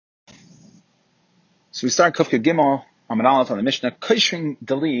So we start Kufka Gimel Amud Aleph on the Mishnah. Koshring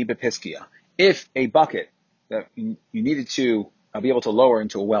Dali Bepiskia. If a bucket that you needed to be able to lower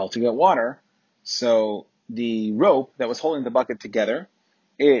into a well to get water, so the rope that was holding the bucket together,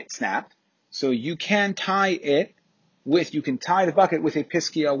 it snapped. So you can tie the bucket with a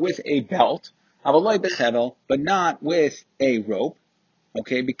piskia, with a belt, but not with a rope.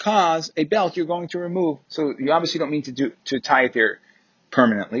 Okay, because a belt you're going to remove. So you obviously don't mean to tie it there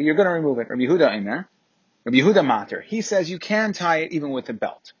permanently. You're going to remove it. Rabbi Yehuda in there. Rabbi Yehuda Mater, he says you can tie it even with a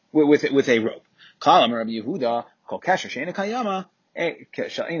belt, with a rope. Kalam Rabbi Yehuda, kol kasher she'ena kayama,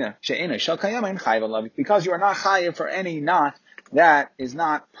 she'ena shel kayama in chayiv alav, because you are not chayiv for any knot that is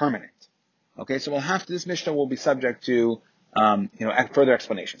not permanent. Okay, so this Mishnah will be subject to, further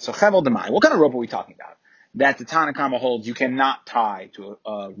explanation. So chevel demai, what kind of rope are we talking about? That the Tanna Kama holds you cannot tie to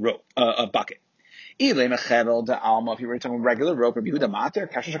a rope, a bucket. If you were talking regular rope, Rabbi Yehuda mater,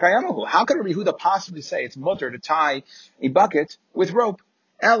 how could Rabbi Yehuda possibly say it's mutter to tie a bucket with rope?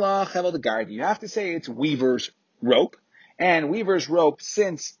 Ella chevel de you have to say it's weaver's rope, and weaver's rope,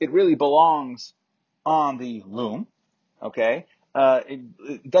 since it really belongs on the loom, okay,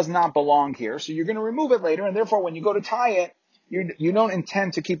 it does not belong here, so you're going to remove it later, and therefore when you go to tie it, you don't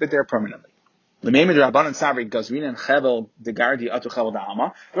intend to keep it there permanently. The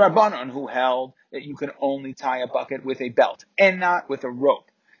Rabbanan who held that you can only tie a bucket with a belt and not with a rope,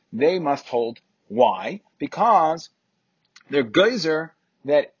 they must hold. Why? Because they're geyser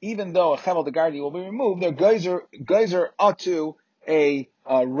that even though a chevel degardi will be removed, they're geyser to a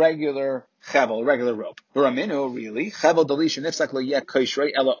regular chevel, regular rope. Raminu, really, chevel dalisha nifsak lo yek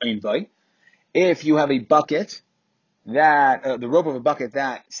koishrei elo einvay. If you have a bucket that the rope of a bucket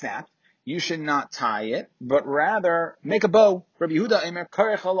that snapped, you should not tie it, but rather make a bow. Rabbi Yehuda Emer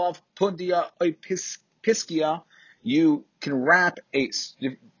karech alav pundia piskia. You can wrap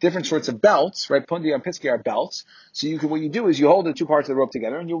different sorts of belts, right? Pundia and piskia are belts. So what you do is you hold the two parts of the rope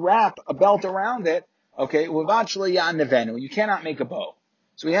together and you wrap a belt around it. Okay, you cannot make a bow.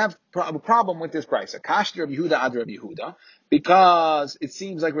 So we have a problem with this price. Akash Rabbi Yehuda ad Rabbi Yehuda, because it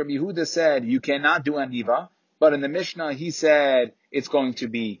seems like Rabbi Yehuda said you cannot do aniva, but in the Mishnah he said it's going to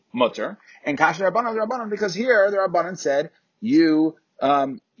be mutter. And Kash Rabbanan, because here the Rabbanan said you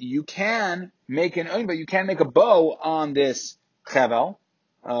can make but you can make a bow on this chevel.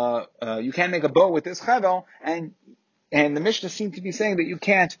 You can make a bow with this chevel, and the Mishnah seemed to be saying that you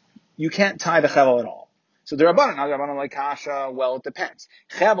can't tie the chevel at all. So the Rabbanan like Kasha, well, it depends.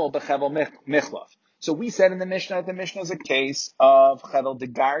 Chevel bechevel michlaf. So we said in the Mishnah that the Mishnah is a case of chevel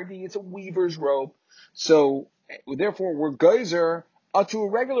degardi, it's a weaver's rope. So therefore we're geyser to a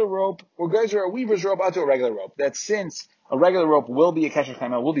regular rope, we're geyser a weaver's rope to a regular rope. That since a regular rope will be a kesher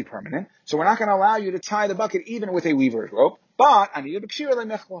chayma, will be permanent, so we're not going to allow you to tie the bucket even with a weaver's rope. But I need a b'kshira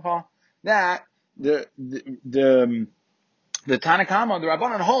lemechlafa, that the Tanakama, the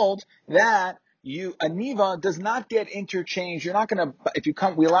Rabbanan hold that Aniva does not get interchanged. You're not going to,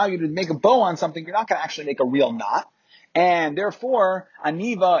 we allow you to make a bow on something, you're not going to actually make a real knot. And therefore,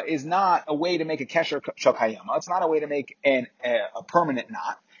 Aniva is not a way to make a kesher shokayama. It's not a way to make a permanent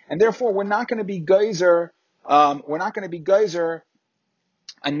knot. And therefore, we're not going to be geyser Aniva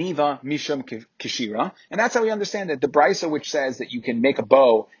Mishum Kishira. And that's how we understand it. The Brisa, which says that you can make a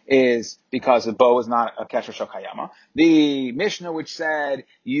bow, is because the bow is not a Kesher Shokayama. The Mishnah, which said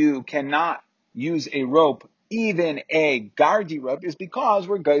you cannot use a rope, even a Gardi rope, is because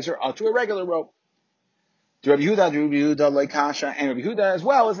we're geyser to a regular rope. Rabbi Yehuda like kasha, and Rabbi Yehuda as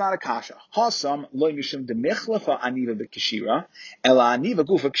well is not a kasha. Hasam loy mishum demichlafa aniva bekishira, ela aniva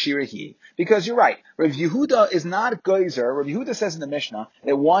gufa kishira he. Because you're right, Rabbi Yehuda is not geyser. Rabbi Yehuda says in the Mishnah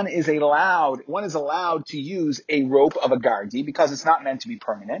that one is allowed to use a rope of a gardi because it's not meant to be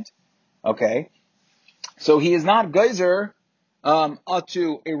permanent. Okay, so he is not geyser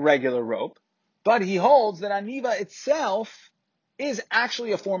to a regular rope, but he holds that aniva itself is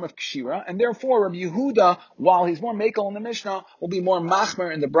actually a form of kshira, and therefore Rabbi Yehuda, while he's more makel in the Mishnah, will be more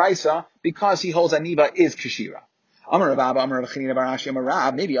machmer in the Brisa because he holds aniva is kshira. Maybe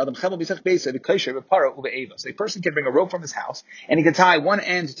Adam Chevel Bisach Besa the Kosher B'Para Uve'eva. So a person can bring a rope from his house and he can tie one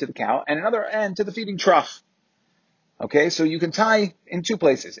end to the cow and another end to the feeding trough. Okay, so you can tie in two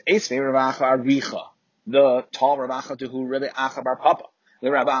places. Esvei Ravacha Aricha, the tall Ravacha to who Rebbe Acha Bar Papa. The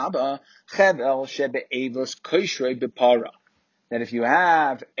Rabba Chevel Shebe'evos Kosher B'Para. That if you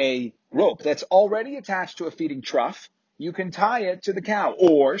have a rope that's already attached to a feeding trough, you can tie it to the cow.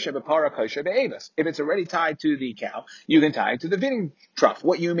 Or, shebepara kosher be'evis. If it's already tied to the cow, you can tie it to the feeding trough.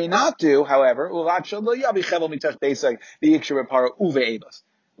 What you may not do, however, what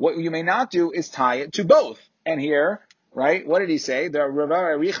you may not do is tie it to both. And here, right? What did he say? The Rav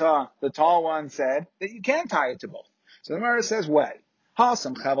Aricha, the tall one, said that you can tie it to both. So the Gemara says, way.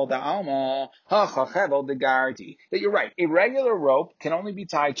 Hasam chevel da alma, hacha chevel da gardi. That you're right. A regular rope can only be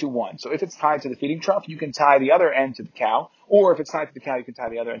tied to one. So if it's tied to the feeding trough, you can tie the other end to the cow. Or if it's tied to the cow, you can tie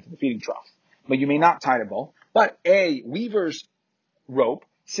the other end to the feeding trough. But you may not tie to both. But a weaver's rope,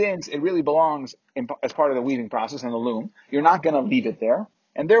 since it really belongs as part of the weaving process in the loom, you're not going to leave it there.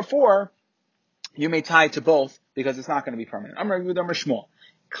 And therefore, you may tie it to both because it's not going to be permanent. I'm Rav Yehuda Amar Shmuel.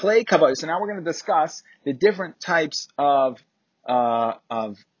 Clay kavod. So now we're going to discuss the different types of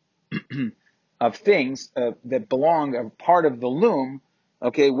things that belong, are part of the loom.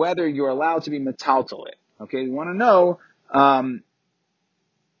 Okay, whether you're allowed to be metaltal it. Okay, you want to know.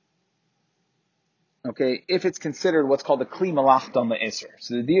 Okay, if it's considered what's called a kli malachta me'isr.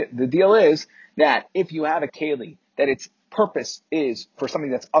 So the deal is that if you have a keli that its purpose is for something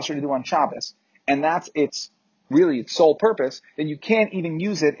that's usher to do on Shabbos, and that's its sole purpose, then you can't even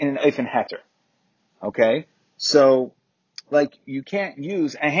use it in an ofen heter. Okay, so like you can't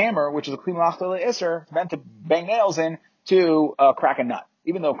use a hammer, which is a kli malachta me'isr, meant to bang nails in, to crack a nut.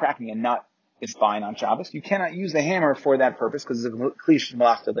 Even though cracking a nut is fine on Shabbos, you cannot use the hammer for that purpose because it's a kli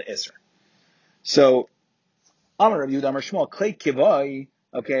malachta me'isr. So, Amar Rav Yehuda Amar Shmuel, Klei Kivai,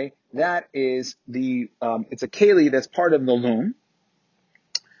 okay, that is it's a keli that's part of the loom.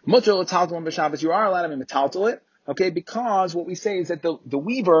 Mutter l'taltal b'Shabbos, you are allowed to metaltal it, okay, because what we say is that the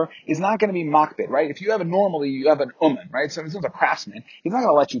weaver is not going to be makbid, right? If you have you have an uman, right? So if it's a craftsman, he's not going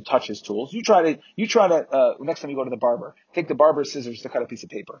to let you touch his tools. You try to, next time you go to the barber, take the barber's scissors to cut a piece of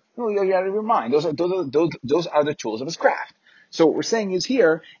paper. You out of your mind. Those are the tools of his craft. So what we're saying is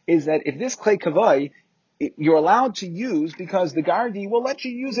that if this clay kavai, you're allowed to use because the Gardi will let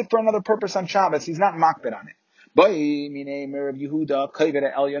you use it for another purpose on Shabbos. He's not makbid on it. What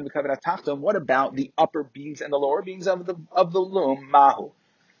about the upper beams and the lower beams of the loom? Mahu.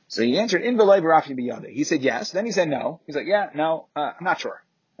 So he answered, in v'lei b'rafi b'yadeh. He said yes. Then he said no. He's like, yeah, no, I'm not sure.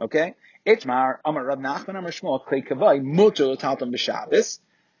 Okay? Itmar, Amar Rav Nachman, Amar Shmuel, klei kavai, muter l'taltam b'Shabbos.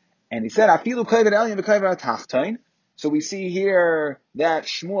 And he said, afilu kaved elyon v'kaved tachton. So we see here that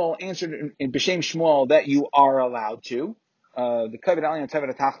Shmuel answered in B'Shem Shmuel that you are allowed to. The kaved elyon and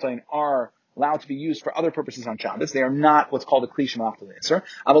kaved tachton are allowed to be used for other purposes on Shabbos. They are not what's called a kli shemachta l'Isser.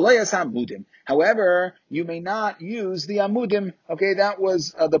 Avalayas amudim. However, you may not use the amudim. Okay, that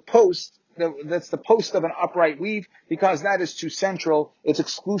was the post. That's the post of an upright weave because that is too central. It's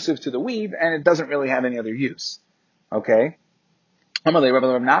exclusive to the weave and it doesn't really have any other use. Okay. So why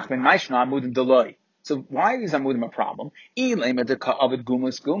is amudim a problem?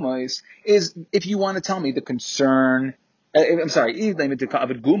 Is if you want to tell me the concern. That it's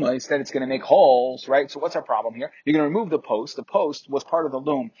going to make holes, right? So what's our problem here? You're going to remove the post. The post was part of the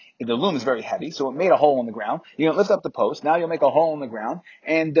loom. The loom is very heavy, so it made a hole in the ground. You're going to lift up the post. Now you'll make a hole in the ground,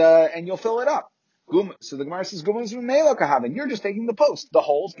 and you'll fill it up. So the Gemara says, you're just taking the post. The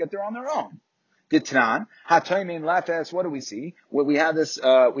holes get there on their own. Ditnan, hatoimin lafes, what do we see? Well, we had this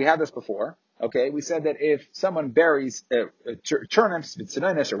before. Okay, we said that if someone buries turnips,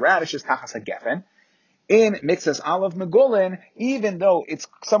 vitzinonis, or radishes, tachas hagefen, in mixas olive megulin, even though it's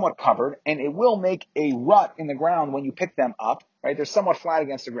somewhat covered, and it will make a rut in the ground when you pick them up, right? They're somewhat flat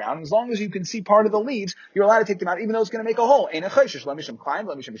against the ground. As long as you can see part of the leaves, you're allowed to take them out, even though it's going to make a hole. Ein achoshish, lo mishum klein,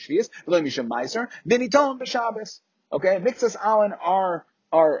 lo mishum shvius, lo mishum meiser, v'niton b'Shabbos. Okay, mixas alin are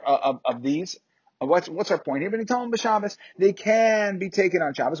of these. What's our point here? When you tell them b'Shabbos, they can be taken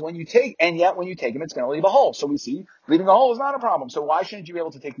on Shabbos. And yet when you take them, it's going to leave a hole. So we see leaving a hole is not a problem. So why shouldn't you be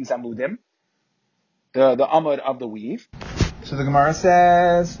able to take these amudim, the amud of the weave? So the Gemara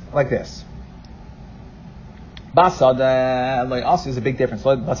says like this. Basada also is a big difference.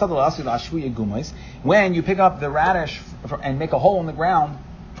 When you pick up the radish and make a hole in the ground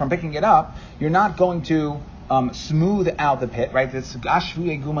from picking it up, you're not going to smooth out the pit, right? This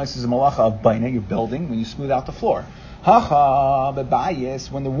ashvuye gumas is a malacha of baina, you're building, when you smooth out the floor. Hacha bebayis,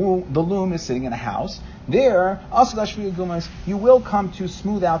 when the loom is sitting in a house, there, also ashvuye gumas, you will come to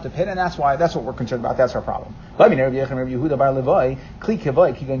smooth out the pit, and that's what we're concerned about. That's our problem. So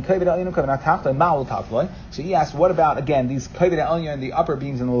he asked, what about, again, these kaved elyon, the upper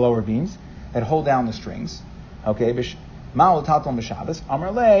beams and the lower beams that hold down the strings? Okay, ma'ul tatlon b'Shabbos,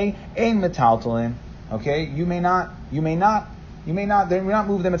 amar lei, ein metaltalin. Okay, you may not move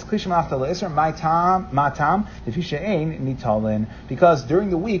them. It's klishim after l'isr, matam, defisha nitalin, because during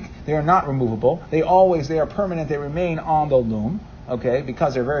the week they are not removable. They are permanent. They remain on the loom. Okay,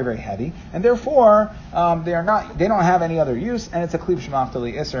 because they're very, very heavy, and therefore they don't have any other use, and it's a klishim after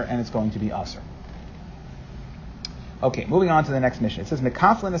l'isr, and it's going to be asr. Okay, moving on to the next mission. It says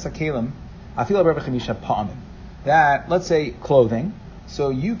mekaflin es hakelim afila berbe chemisha pa'amim. that, let's say, clothing. So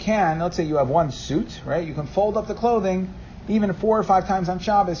you can, let's say you have one suit, right? You can fold up the clothing even 4 or 5 times on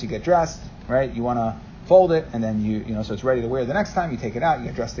Shabbos. You get dressed, right? You want to fold it, and then so it's ready to wear the next time. You take it out, you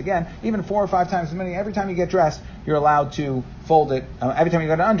get dressed again. Even 4 or 5 times, every time you get dressed, you're allowed to fold it. Every time you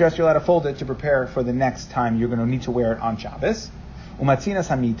go to undress, you're allowed to fold it to prepare for the next time you're going to need to wear it on Shabbos. Umatzinas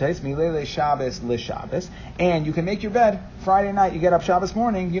hamitais milele Shabbos lishabbos, and you can make your bed Friday night. You get up Shabbos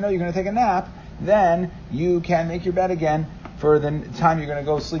morning, you're going to take a nap. Then you can make your bed again for the time you're going to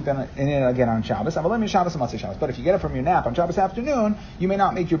go sleep in it again on Shabbos. But if you get up from your nap on Shabbos afternoon, you may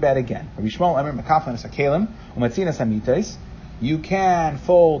not make your bed again. You can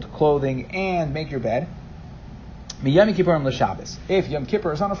fold clothing and make your bed. If Yom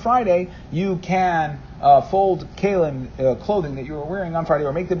Kippur is on a Friday, you can fold clothing that you were wearing on Friday,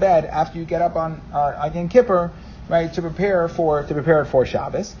 or make the bed after you get up on Yom Kippur, right, to prepare it for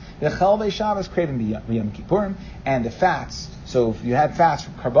Shabbos. The chalvei Shabbos craving Yom Kippurim, and the fats. So if you had fats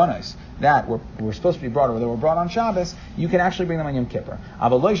from karbonos that were supposed to be brought, or that were brought on Shabbos, you can actually bring them on Yom Kippur.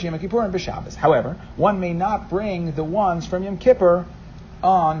 However, one may not bring the ones from Yom Kippur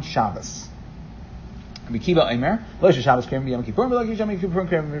on Shabbos. That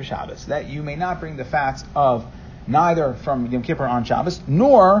you may not bring the fats of neither from Yom Kippur on Shabbos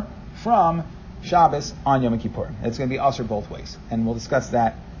nor from Shabbos on Yom Kippur. It's going to be usher both ways, and we'll discuss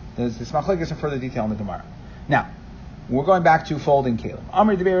that. There's this machlokes in further detail in the Gemara. Now, we're going back to folding kalim.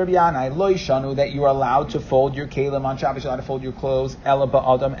 Amri d'Rabbi Rabbi Yanai lo yishanu, that you are allowed to fold your kalim on Shabbos. You're allowed to fold your clothes. Ela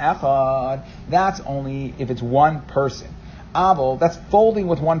ba'adam echad. That's only if it's one person. Aval, that's folding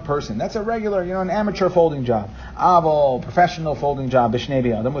with one person. That's a regular, an amateur folding job. Aval, professional folding job, b'shnei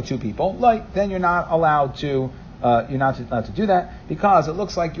b'adam, with 2 people. Then you're not allowed to. You're not allowed to do that, because it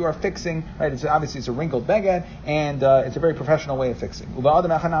looks like you are fixing, right? It's a wrinkled beged, and it's a very professional way of fixing.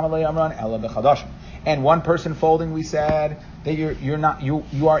 And one person folding, we said that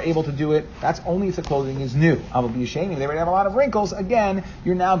you are able to do it. That's only if the clothing is new. I will be ashamed if they already have a lot of wrinkles. Again,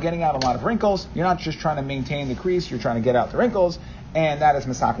 you're now getting out a lot of wrinkles. You're not just trying to maintain the crease. You're trying to get out the wrinkles. And that is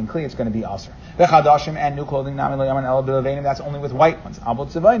Masak and Kli. It's going to be Aser. V'chadashim, and new clothing, that's only with white ones.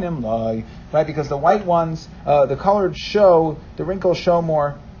 Right? Because the white ones, the colored show, the wrinkles show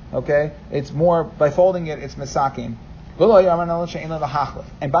more. Okay? It's more, by folding it, it's Masakim.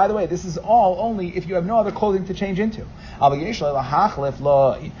 And by the way, this is all only if you have no other clothing to change into.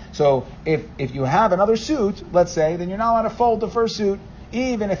 So if you have another suit, let's say, then you're not allowed to fold the first suit,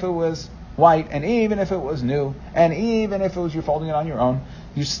 even if it was white, and even if it was new, and even if it was you're folding it on your own.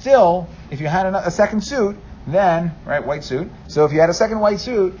 You still, if you had a second suit, then, right, white suit. So if you had a second white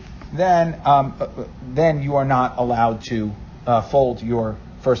suit, then you are not allowed to fold your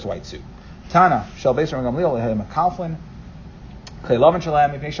first white suit. Tana shel beis Gamliel lehem kalflin kleilavin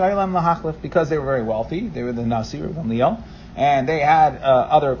shalem mipnei shaylam lahachlif, because they were very wealthy. They were the Nasi or Gamliel, and they had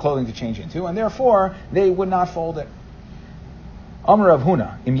other clothing to change into, and therefore they would not fold it. Amar Rav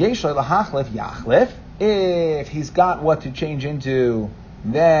Huna, im yesh lahachlif yachlif. If he's got what to change into,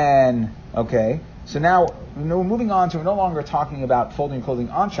 then okay. So now we're moving on to, we're no longer talking about folding clothing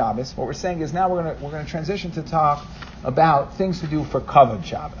on Shabbos. What we're saying is now we're going to transition to talk about things to do for Kavod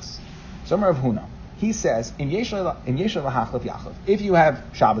Shabbos. So Rav Huna, he says, im yesh lahachlif yachlif. If you have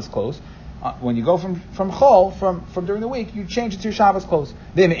Shabbos clothes, when you go from Chol, from during the week, you change it to your Shabbos clothes.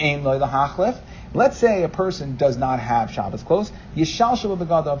 V'im ein lo lahachlif. Let's say a person does not have Shabbos clothes. Yishalshel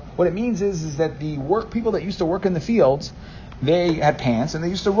b'gadav. What it means is that the people that used to work in the fields, they had pants, and they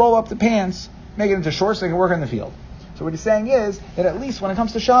used to roll up the pants, make it into shorts so they can work in the field. So what he's saying is that at least when it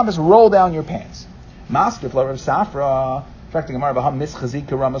comes to Shabbos, roll down your pants. Maskif la Rav Safra.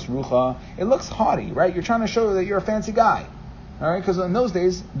 It looks haughty, right? You're trying to show that you're a fancy guy. All right, because in those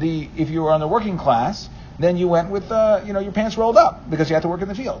days, if you were on the working class, then you went with your pants rolled up because you had to work in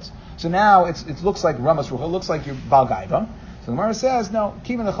the fields. So now it looks like Ramas Rucha, it looks like you're Bal Gaiva. So the Gemara says, no,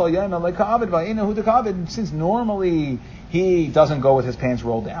 since normally he doesn't go with his pants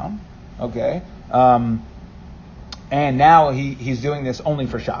rolled down, okay, and now he's doing this only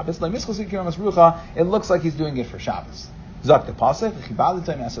for Shabbos. It looks like he's doing it for Shabbos. Zak the pasuk,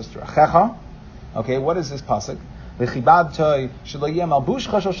 okay, what is this pasuk? What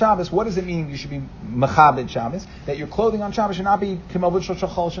does it mean you should be mechabed Shabbos? That your clothing on Shabbos should not be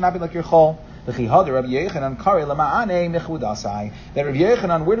like your chol. That Rabbi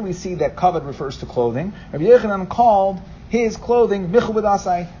Yechanan, where do we see that kavod refers to clothing? Rabbi Yechanan called his clothing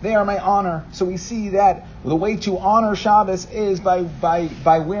michubadasai. They are my honor. So we see that the way to honor Shabbos is by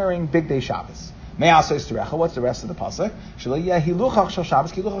wearing big day Shabbos. What's the rest of the pasuk?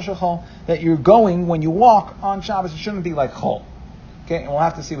 That you're going when you walk on Shabbos, it shouldn't be like chol. Okay, and we'll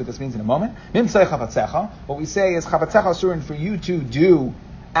have to see what this means in a moment. Mimtzei chavatzecha. What we say is chavatzecha asurin for you to do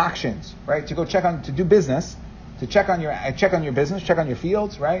actions, right? To go to do business, to check on your business, check on your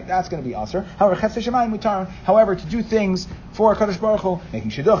fields, right? That's going to be aser. However, to do things for Kadosh Baruch Hu,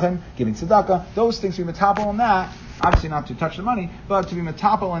 making shidduchim, giving tzedakah, those things to be metapel in that. Obviously, not to touch the money, but to be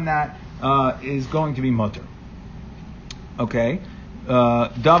metapel in that is going to be mutter. Okay,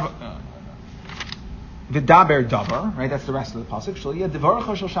 V'daber davar, right? That's the rest of the pasuk.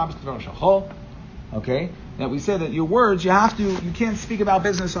 Okay, that we say that your words you can't speak about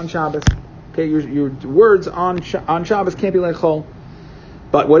business on Shabbos. Okay, your words on Shabbos can't be like chol.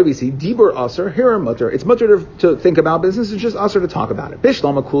 But what do we see? Dibur aser, here mutter. It's mutter to think about business. It's just aser to talk about it.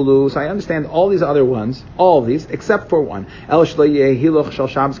 Bishlam akulu. So I understand all these other ones, all of these, except for one. El shleiyeh hiluch shel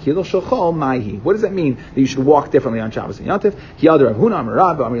Shabbos hiluch shel chol maihi. What does that mean? That you should walk differently on Shabbos and Yantif. Hiyad Rav Huna Amar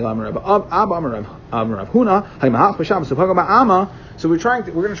Rav Amar Rav Abba Amar Rav Huna Haymahach b'Shabbos Upagam ba'ama. So we're going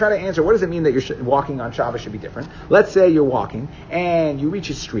to try to answer. What does it mean that you're walking on Shabbos should be different? Let's say you're walking and you reach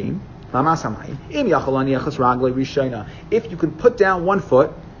a stream. If you can put down one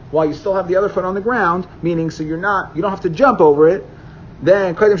foot while you still have the other foot on the ground, meaning so you don't have to jump over it,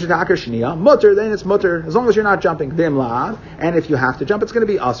 then then it's mutter, as long as you're not jumping. And if you have to jump, it's going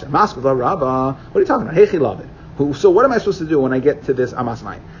to be aser. What are you talking about? So what am I supposed to do when I get to this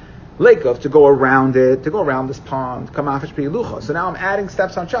amasmai? Lakov, to go around this pond. So now I'm adding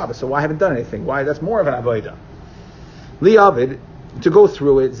steps on Shabbos. So I haven't done anything. Why? That's more of an avodah. Liavid, to go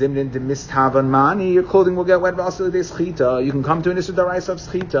through it, zimnin de mistavan mani, your clothing will get wet. Vasily de schita. You can come to an issue darais of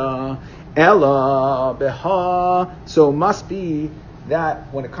schita. Ella beha. So must be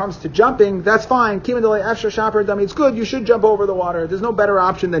that when it comes to jumping, that's fine. Kimandale after shaper dummy. It's good. You should jump over the water. There's no better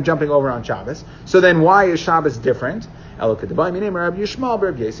option than jumping over on Shabbos. So then, why is Shabbos different? Ella kedabay minim Rabbi Yishmael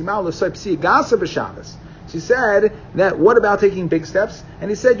Rabbi Yesi Ma'al l'soipsi gasa b'Shabbos. She said that, what about taking big steps? And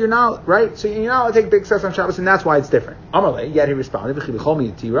he said, you're not, right? So you're not allowed to take big steps on Shabbos, and that's why it's different. Amarle, yet he responded, is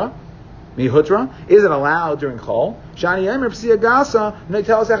it allowed during Chol?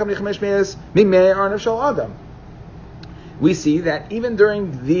 We see that even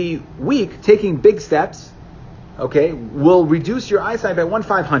during the week, taking big steps, okay, will reduce your eyesight by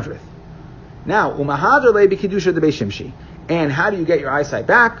 1/500th. Now, and how do you get your eyesight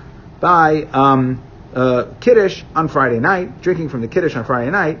back? By, Kiddush on Friday night, drinking from the Kiddush on Friday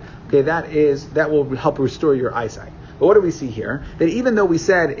night, okay, that will help restore your eyesight. But what do we see here? That even though we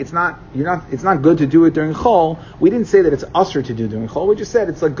said it's not good to do it during Chol, we didn't say that it's usher to do during Chol. We just said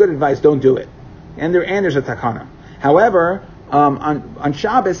it's like good advice, don't do it. And there's a takana. However, on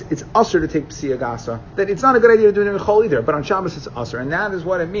Shabbos, it's usher to take Psiya Gasa. That it's not a good idea to do it during Chol either, but on Shabbos it's usher. And that is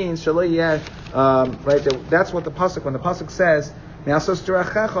what it means, right? That's what the pasuk, when the pasuk says,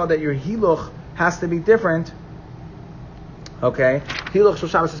 that your hiluch has to be different. Okay, Hiluch Shel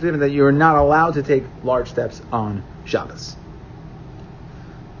Shabbos is different, that you're not allowed to take large steps on Shabbos.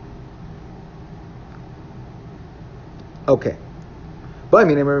 Okay, but I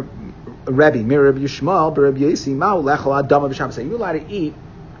mean, Rabbi Yishmael, Rabbi Yesi, Ma'u Lechol Adama b'Shabbos. Are you allowed to eat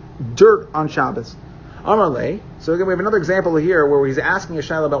dirt on Shabbos? Amarle. So again, we have another example here where he's asking a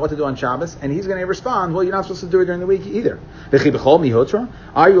shayla about what to do on Shabbos, and he's going to respond, well, you're not supposed to do it during the week either.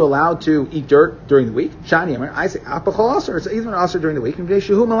 Are you allowed to eat dirt during the week? Shani, I say, it's even also during the week,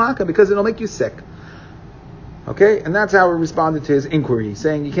 because it'll make you sick. Okay, and that's how we responded to his inquiry,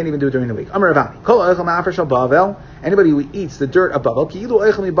 saying you can't even do it during the week. Anybody who eats the dirt of Bavel,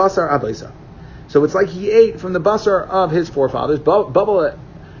 so it's like he ate from the basar of his forefathers. Bavel,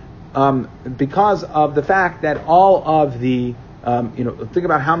 because of the fact that all of the, think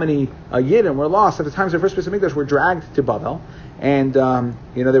about how many Yidden were lost at the times of the first Beis Hamikdash were dragged to Bavel, and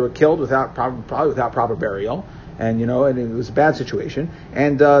they were killed probably without proper burial, and and it was a bad situation,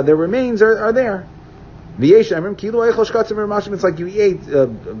 and their remains are there. It's like you ate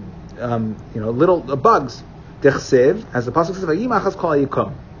little bugs. As the pasuk says,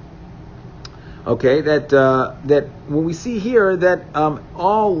 okay, that when we see here that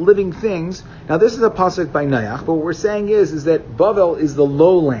all living things. Now this is a pasuk by Noach, but what we're saying is that Bavel is the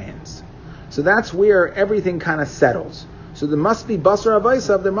lowlands, so that's where everything kind of settles. So there must be basar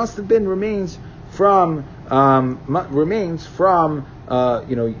avaisav. There must have been remains from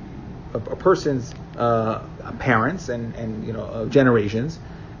a person's parents and generations.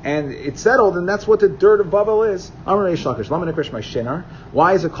 And it's settled, and that's what the dirt of Bavel is.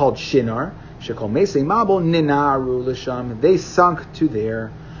 Why is it called Shinar? They sunk to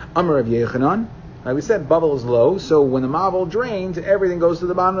there. Amar Rav Yechanan, Right, we said bubble is low, so when the marble drains, everything goes to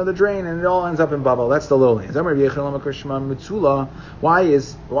the bottom of the drain, and it all ends up in bubble. That's the low lanes. Why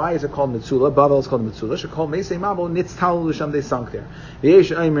is it called mitzula? Bubble is called mitzula. Should call meisei marble nitztal l'sham. They sunk there. In fact,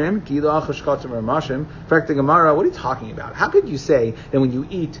 the Gemara, what are you talking about? How could you say that when you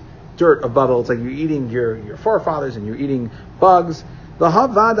eat dirt of bubble, it's like you're eating your forefathers and you're eating bugs? They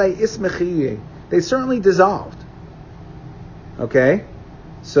certainly dissolved. Okay.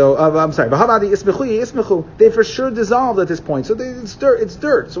 So, I'm sorry. They for sure dissolved at this point. So it's dirt. It's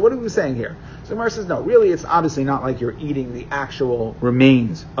dirt. So what are we saying here? So Gemara says, no, really it's obviously not like you're eating the actual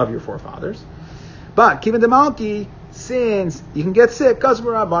remains of your forefathers. But, Kivan Demalki, since you can get sick, that's the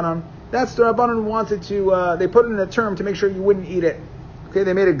Rabbanan wanted to, they put it in a term to make sure you wouldn't eat it. Okay,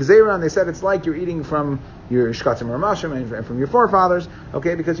 they made a gzeira and they said it's like you're eating from your shkatzim or mashim and from your forefathers,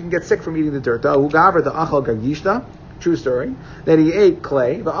 okay, because you can get sick from eating the dirt. True story. That he ate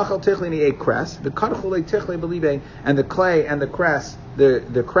clay, and he ate cress. And the clay and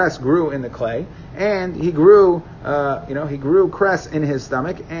the cress grew in the clay, and he grew, he grew cress in his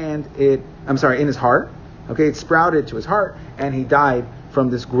stomach, in his heart. Okay, it sprouted to his heart, and he died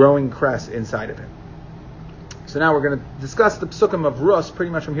from this growing cress inside of him. So now we're going to discuss the psukim of Rus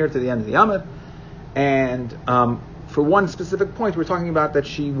pretty much from here to the end of the Amud, and for one specific point, we're talking about that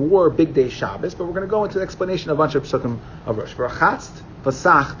she wore Big Day Shabbos, but we're going to go into the explanation of a bunch of psukim of Rosh.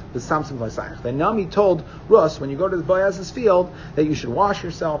 Then Nami told Rus, when you go to the Boaz's field, that you should wash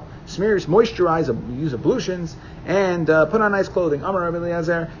yourself, moisturize, use ablutions, and put on nice clothing. Amar Rabbi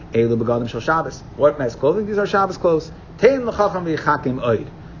Eliezer, Eilu begadim shel Shabbos. What nice clothing? These are Shabbos clothes. Tein l'chacham v'yichakim oid.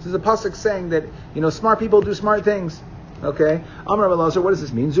 This is a pasuk saying that, smart people do smart things. Okay, Amar Rabbi Elazar, what does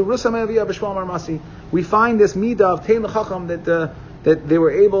this mean? We find this midah of tein l'chacham that they were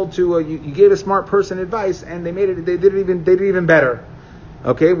able to. You gave a smart person advice, and they made it. They did it even better.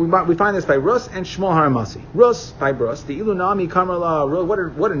 Okay, we find this by Rus and Shmuel Haramasi. Rus by Rus. The ilu nami kamarla.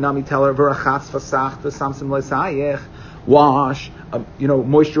 What did Nami tell her? V'rachatz fasach the samsim le'sayich. Wash,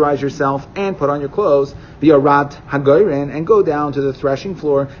 moisturize yourself and put on your clothes. V'yarat hagoyren, and go down to the threshing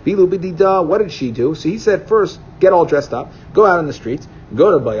floor. V'ilu b'dida. What did she do? So he said, first get all dressed up, go out in the streets,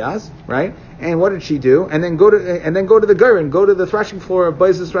 go to Boaz, right? And what did she do? And then go to the goyren, go to the threshing floor of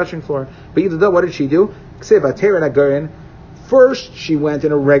Boaz's threshing floor. B'dida, what did she do? First, she went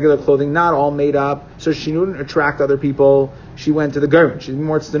in a regular clothing, not all made up, so she wouldn't attract other people. She went to the goyren. She's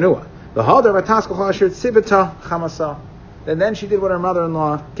more tzanua. And then she did what her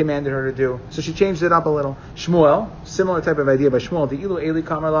mother-in-law commanded her to do. So she changed it up a little. Shmuel, similar type of idea by Shmuel. The ilu Eli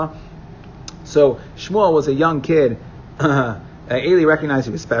Kamarla. So Shmuel was a young kid. Eli recognized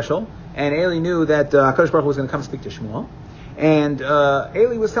he was special, and Eli knew that HaKadosh Baruch Hu was going to come speak to Shmuel. And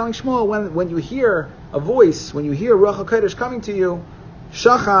Eli was telling Shmuel, when you hear a voice, when you hear Ruach HaKodesh coming to you,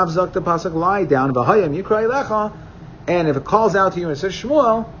 Shachav Zak the pasuk, lie down, V'hayim Yikra Elecha, and if it calls out to you and it says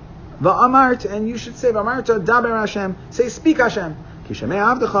Shmuel, V'amart, and you should say V'amarta Daber Hashem, say speak Hashem, Kishamei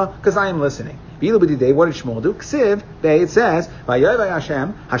Avdecha, because I am listening. What did Shmuel do? Ksiv, it says V'yoyvay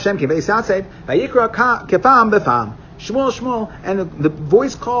Hashem kivei satzed, V'yikra kefam befam. Shmuel, and the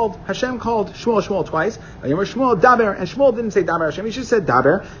voice called, Hashem called Shmuel twice. Shmuel Daber, and Shmuel didn't say Daber Hashem. He should have said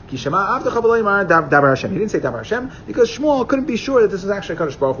Daber. Kishama Avdecha B'loymar Daber Hashem. He didn't say Daber Hashem because Shmuel couldn't be sure that this was actually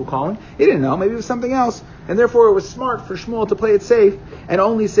HaKadosh Baruch Hu calling. He didn't know. Maybe it was something else, and therefore it was smart for Shmuel to play it safe and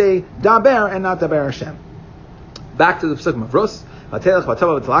only say Daber and not Daber Hashem. Back to the psukim of Rus.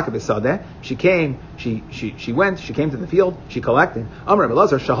 She came. She went. She came to the field. She collected. Amar Rabbi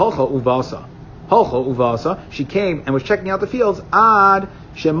Elazar shaholcha uvasa. She came and was checking out the fields.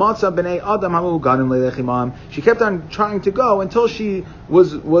 She kept on trying to go until she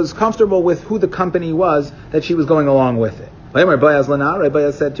was comfortable with who the company was that she was going along with it.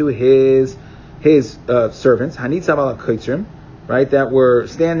 Rabbi said to his servants, right, that were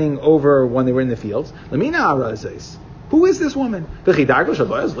standing over when they were in the fields. Who is this woman?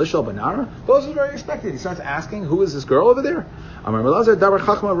 Boaz was very expected. He starts asking, who is this girl over there?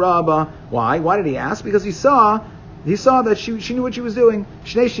 Why? Why did he ask? Because he saw that she knew what she was doing.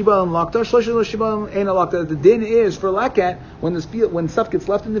 The din is for leket, when stuff gets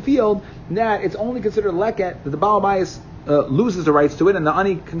left in the field, that it's only considered leket, that the Baal Bayis loses the rights to it, and the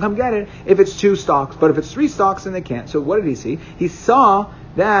ani can come get it if it's 2 stalks. But if it's 3 stalks, then they can't. So what did he see? He saw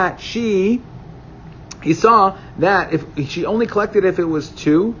that if she only collected if it was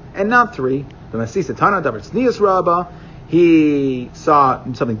 2 and not 3. He saw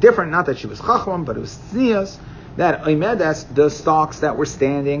something different, not that she was chacham, but it was tznius. that Oimedes, the stalks that were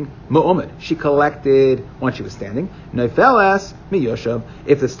standing, Mu'umid, she collected when she was standing. Noifeles, Miyoshav,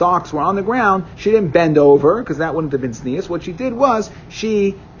 if the stalks were on the ground, she didn't bend over, because that wouldn't have been sneeze. What she did was,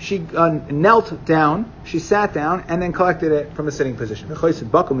 she knelt down, she sat down, and then collected it from a sitting position.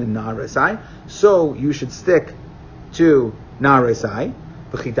 So you should stick to Na'aresai.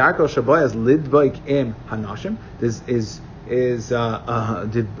 V'chidarko shabayas lidbaik im hanashim.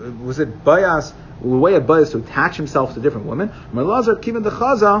 Was it bayas? The way of bayas to attach himself to different women. Merlazar kiven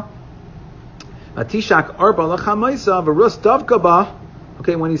dechaza atishak arba lachamaisa v'rus davkaba.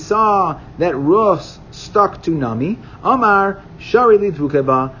 Okay, when he saw that Rus stuck to Nami, Amar shari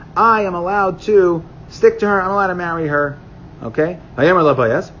lidvukeba. I am allowed to stick to her. I'm allowed to marry her. Okay. Vayomer la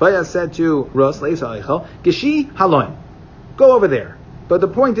bayas. Bayas said to Rus leisa eichel gishi haloim. Go over there. But the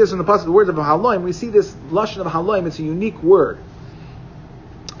point is, in the pasuk, the words of haloim, we see this lashon of haloim. It's a unique word.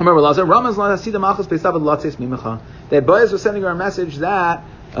 That Boaz was sending her a message that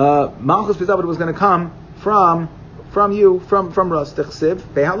Malchus Pizabed was going to come from you, from Rus. Tichsiv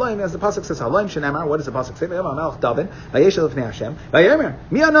behaloim, as the pasuk says, haloim shenamar. What does the pasuk say? Vayomer Melech David vayeshel lefnei Hashem vayomer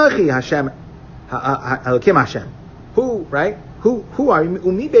mi anochi Hashem Elokim Hashem. Who, right? Who are you?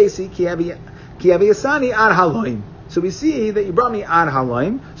 Umi basi ki avi yasani ad haloim. So we see that you brought me ad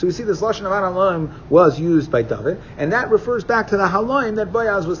haloim. So we see this lashon of ad haloim was used by David, and that refers back to the haloim that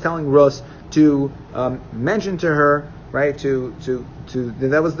Boaz was telling Rus to mention to her, right? To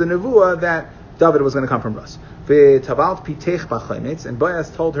that was the nevuah that David was going to come from Rus. V'tabalt pitech b'chaimetz, and Boaz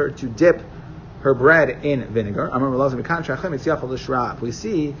told her to dip her bread in vinegar. We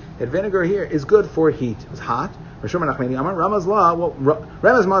see that vinegar here is good for heat. It was hot. Ramazla.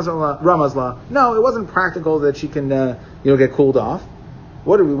 No, it wasn't practical that she can, get cooled off.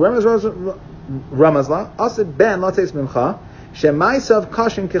 What do we? Ramazla. Asid ben lates mincha shemaisav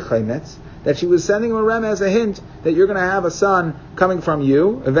kashin kechaymetz. That she was sending him a rem as a hint that you're going to have a son coming from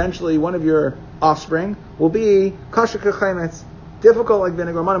you. Eventually, one of your offspring will be kashin kechaymetz, difficult like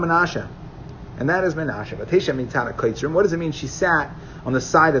vinegar. Menashe. And that is Menashe. What does it mean? She sat on the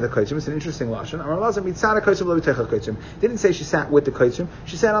side of the kaitzim. It's an interesting lashon. Didn't say she sat with the kaitzim.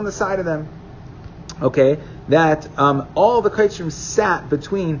 She sat on the side of them. Okay, that all the kaitzim sat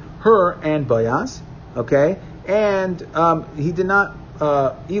between her and Boaz. Okay, and he did not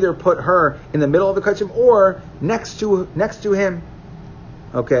either put her in the middle of the kaitzim or next to him.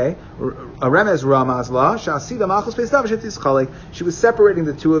 Okay, Remez Ramazla Shasida Malchus Peistav Shetischalik. She was separating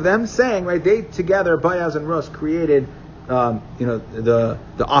the two of them, saying, right, they together, Boaz and Rus, created, the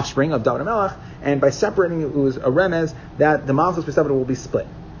offspring of David Melech, and by separating it was a remez that the Malchus Peistav will be split.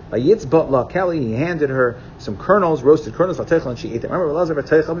 By Yitz Butla Kelly, he handed her some kernels, roasted kernels, and she ate them. Remember, Elazar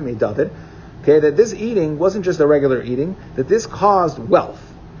Bateichel made David. Okay, that this eating wasn't just a regular eating; that this caused wealth.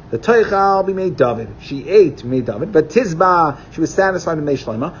 The Teichal be made David. She ate made David. But Tizba, she was satisfied with Mei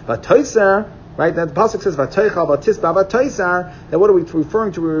Shloima. But Toiser, right? That the pasuk says Vateichal, but Tizba, but Toiser. That what are we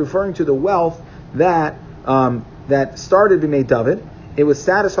referring to? We're referring to the wealth that started to be made David. It was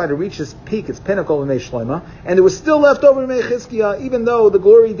satisfied to reach its peak, its pinnacle in Mei Shloima, and it was still left over in Mei Chizkiah, even though the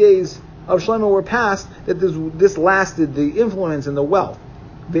glory days of Shloima were past. That this lasted, the influence and the wealth.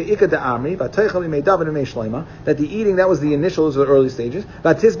 The Ika de Amri, that the eating, that was the initial, those were the early stages.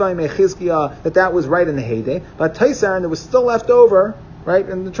 That was right in the heyday. But Taisar, and there was still left over, right,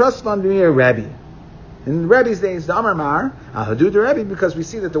 and the trust fund being a Rebbe. In Rebbe's days, the Amar Mar, Ahadu the Rebbe, because we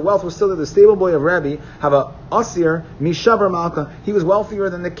see that the wealth was still there. The stable boy of Rebbe, have a Asir, Mishavar Malka. He was wealthier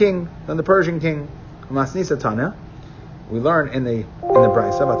than the king, than the Persian king. Masnisa Tana. We learn in the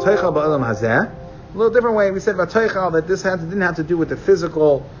Brisa, Vataycha Ba'alam Hazeh. A little different way, we said Vataychal that this didn't have to do with the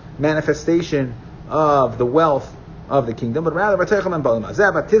physical manifestation of the wealth of the kingdom, but rather Vataychal and Balim Azeh,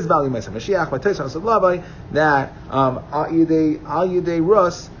 Vatizbal Yimesa Mashiach, Vataychal Sadlabai, that Al Yudei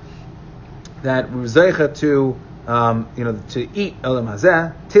Rus, that Rizaycha to eat Elam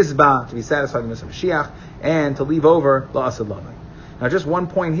Hazeh, Tizba, to be satisfied with Mashiach, and to leave over La Asadlabai. Now, just one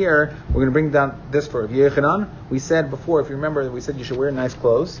point here, we're going to bring down this for Rav Yechanan. We said before, if you remember, we said you should wear nice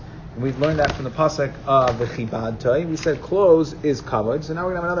clothes. And we've learned that from the pasuk of the Chibad. We said clothes is kavod. So now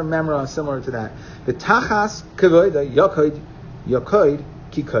we're going to have another memra similar to that. The tachas kavod, yakoid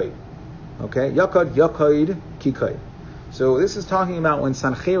kikoid. Okay, yakoid kikoid. So this is talking about when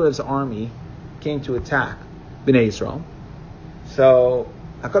Sancheriv's army came to attack Bnei Yisrael. So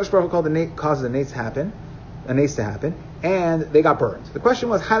HaKadosh Baruch Hu caused a nace to happen, and they got burned. The question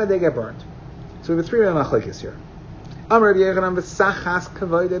was, how did they get burned? So we have 3 machlokes here. The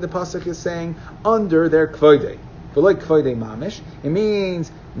pasuk is saying under their kvoide. v'loy kvoidei mamish. It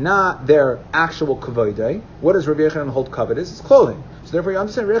means not their actual kvoidei. What does Rabbi Yochanan hold covet is? It's clothing. So therefore you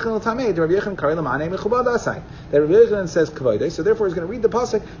understand Rabbi Yochanan l'tamei, Rabbi Yochanan kari l'manei mechubad asai. That Rabbi Yochanan says kvoidei, so therefore he's going to read the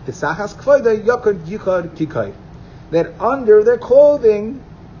pasuk, v'sachas kvoidei yakod yikod kikayt. That under their clothing,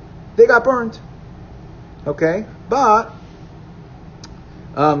 they got burned. Okay? But,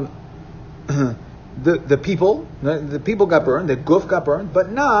 the people got burned, the guf got burned,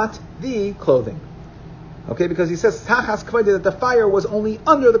 but not the clothing. Okay, because he says tachas kvaida, that the fire was only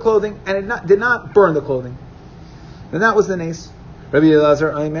under the clothing and it did not burn the clothing. And that was the nace. Rabbi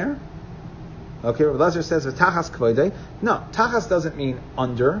Elazar Omer. Okay, Rabbi Elazar says tachas kvaida. No, tachas doesn't mean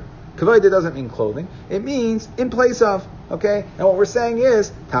under. Kvaida doesn't mean clothing. It means in place of. Okay, and what we're saying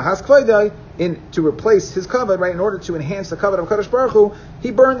is tachas kvaida, to replace his kavod, right? In order to enhance the kavod of Kadosh Baruch Hu,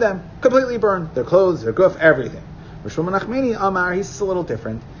 he burned them, completely burned their clothes, their guf, everything. Rosh Nachmani Amar, he's a little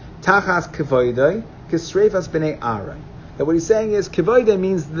different. Tachas kvaida kisreifas b'nei Aaron. That what he's saying is kvaida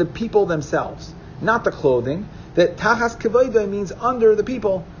means the people themselves, not the clothing. That tachas kvaida means under the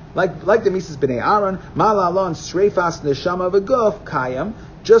people, like the Mises b'nei Aaron. Malalon sreifas neshama v'guf kayam.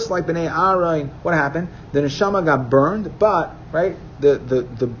 Just like Bnei Aaron, what happened? The neshama got burned, but right,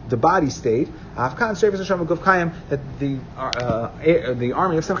 the body stayed. Afkan sreifas neshama v'guf kayam. That the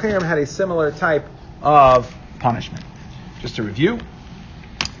army of Sancheriv had a similar type of punishment. Just to review,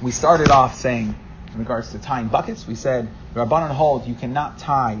 we started off saying, in regards to tying buckets, we said Rabbanan hold you cannot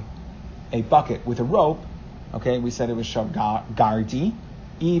tie a bucket with a rope. Okay, we said it was gardi,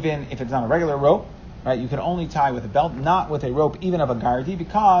 even if it's not a regular rope. Right, you can only tie with a belt, not with a rope, even of a gardi,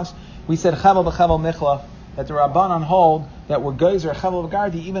 because we said chevel b'chevel michla, that the Rabbanan hold that we're geyser chevel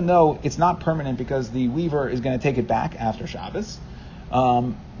b'gardi, even though it's not permanent because the weaver is going to take it back after Shabbos.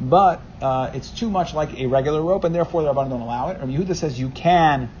 But it's too much like a regular rope, and therefore the Rabbanan don't allow it. Rabbi Yehuda says you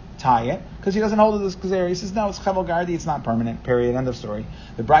can tie it, because he doesn't hold it as gzeira. He says, no, it's chevel gardi, it's not permanent, period, end of story.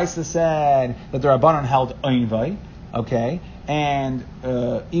 The Brisa said that the Rabbanan held oinvai, okay, and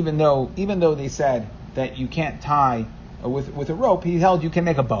even though they said that you can't tie with a rope, he held you can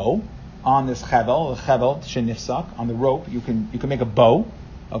make a bow on this chevel shenifsak, on the rope, you can make a bow,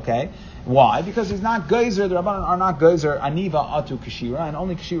 okay? Why? Because he's not geyser, the Rabbanan are not geyser aniva atu kshira, and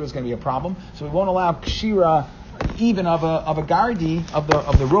only kshira is going to be a problem, so we won't allow kshira even of a gardi, of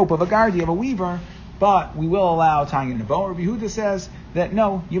the rope of a gardi, of a weaver, but we will allow tying it in a bow. Rabbi Yehuda says that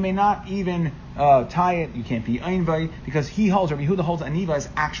no, you may not even tie it, you can't be einvai, because Rabbi Yehuda holds aniva as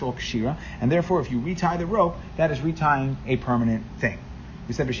actual kshira, and therefore if you retie the rope, that is retying a permanent thing.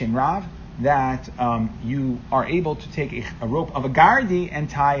 We said b'shem Rav that you are able to take a rope of a gardi and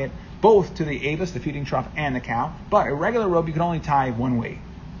tie it both to the avis, the feeding trough, and the cow, but a regular rope you can only tie one way.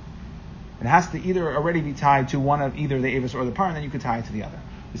 It has to either already be tied to one of either the avis or the par, and then you can tie it to the other.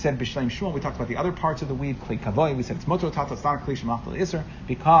 We said B'Shleim Shmuel, we talked about the other parts of the weave, Klei Kavoi, we said it's Motor Tata, it's not a Klei Shemachtel Isser,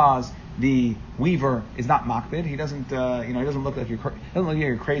 because the weaver is not makbid, he doesn't, he doesn't look like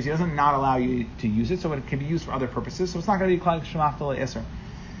you're crazy, he doesn't not allow you to use it, so it can be used for other purposes, so it's not going to be Klei Shemachtel Isser.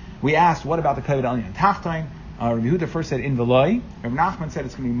 We asked, what about the Kavod Elyon Tachtain? Rabbi Yehuda first said in Veloy, Rabbi Nachman said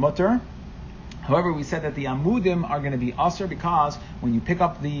it's going to be Mutter. However, we said that the amudim are going to be aser because when you pick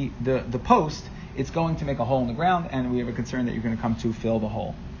up the post, it's going to make a hole in the ground, and we have a concern that you're going to come to fill the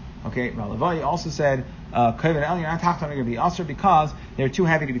hole. Okay, Ralavai also said kavod elyon tachton are going to be aser because they're too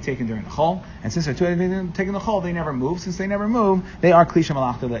heavy to be taken during the chol, and since they're too heavy to be taken the chol, they never move. Since they never move, they are klisha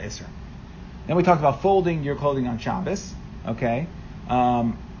malachta le'isr. Then we talked about folding your clothing on Shabbos. Okay,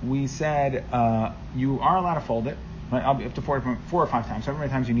 we said you are allowed to fold it, right, up to 4 or 5 times, however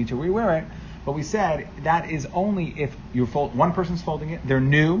many times you need to rewear it. But we said that is only if one person's folding it, they're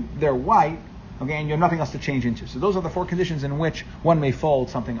new, they're white, okay, and you have nothing else to change into. So those are the 4 conditions in which one may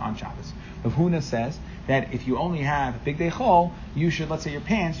fold something on Shabbos. Rav Huna says that if you only have Big Day Chol, you should, let's say your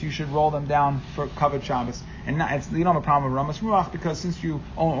pants, you should roll them down for covered Shabbos. And you don't have a problem with Ramas Ruach, because since you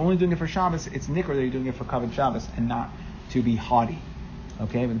only doing it for Shabbos, it's nicker that you're doing it for covered Shabbos and not to be haughty.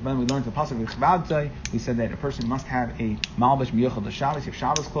 Okay, but when we learned the pasuk of Chavadai, we said that a person must have a malbish miyuchad l'Shabbos, you have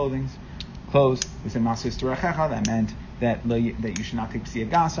Shabbos clothes. We said masis terechecha, that meant that you should not take psia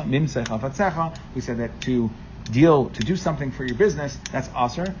gasa, mimsecha vatzecha. We said that to do something for your business, that's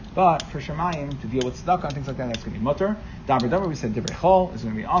aser, but for shemayim, to deal with tzedakah and things like that, that's going to be mutter. Davar, we said divrei chol is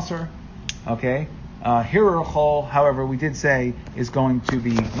going to be aser. Okay, hirur chol, however, we did say is going to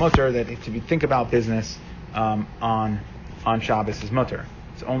be mutter, that if you think about business on Shabbos is mutter.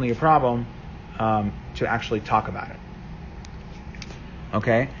 It's only a problem to actually talk about it.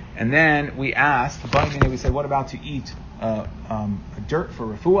 Okay, and then we asked, we said, what about to eat dirt for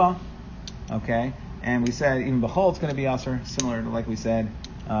refuah? Okay, and we said even b'chol it's going to be aser, similar to like we said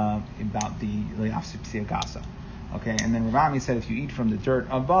about the le'afsip psia gasa. Okay, and then Rav Ami said if you eat from the dirt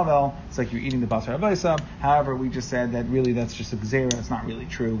of Bavel, it's like you're eating the basar avaisa. However, we just said that really that's just a gzeira. It's not really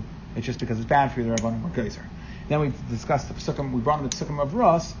true. It's just because it's bad for you, the Rabbanim were geyser. Then we discussed the psukim. We brought in the psukim of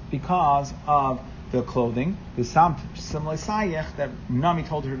Rus because of the clothing. The similar sayech that Nami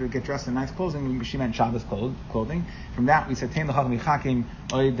told her to get dressed in nice clothing. She meant Shabbos clothing. From that we said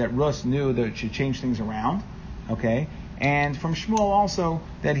that Rus knew that it should change things around. Okay. And from Shmuel also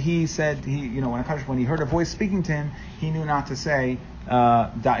that he said when he heard a voice speaking to him, he knew not to say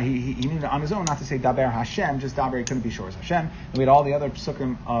he knew on his own not to say Daber Hashem, just Daber. It couldn't be sure as Hashem. And we had all the other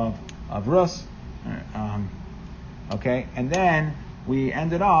psukim of Rus. Okay, and then we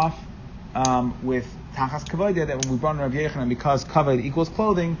ended off with Tachas Kavod, that when we brought in Rav Yechanan, because Kavod equals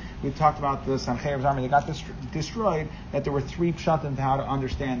clothing, we talked about the Sancheir's army that got destroyed, that there were three pshatim to how to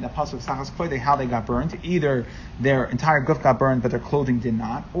understand the pasuk Tachas Kavod, how they got burned. Either their entire guf got burned, but their clothing did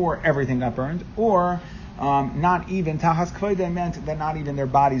not, or everything got burned, or not even Tachas Kavod meant that not even their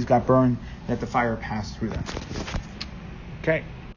bodies got burned, that the fire passed through them. Okay.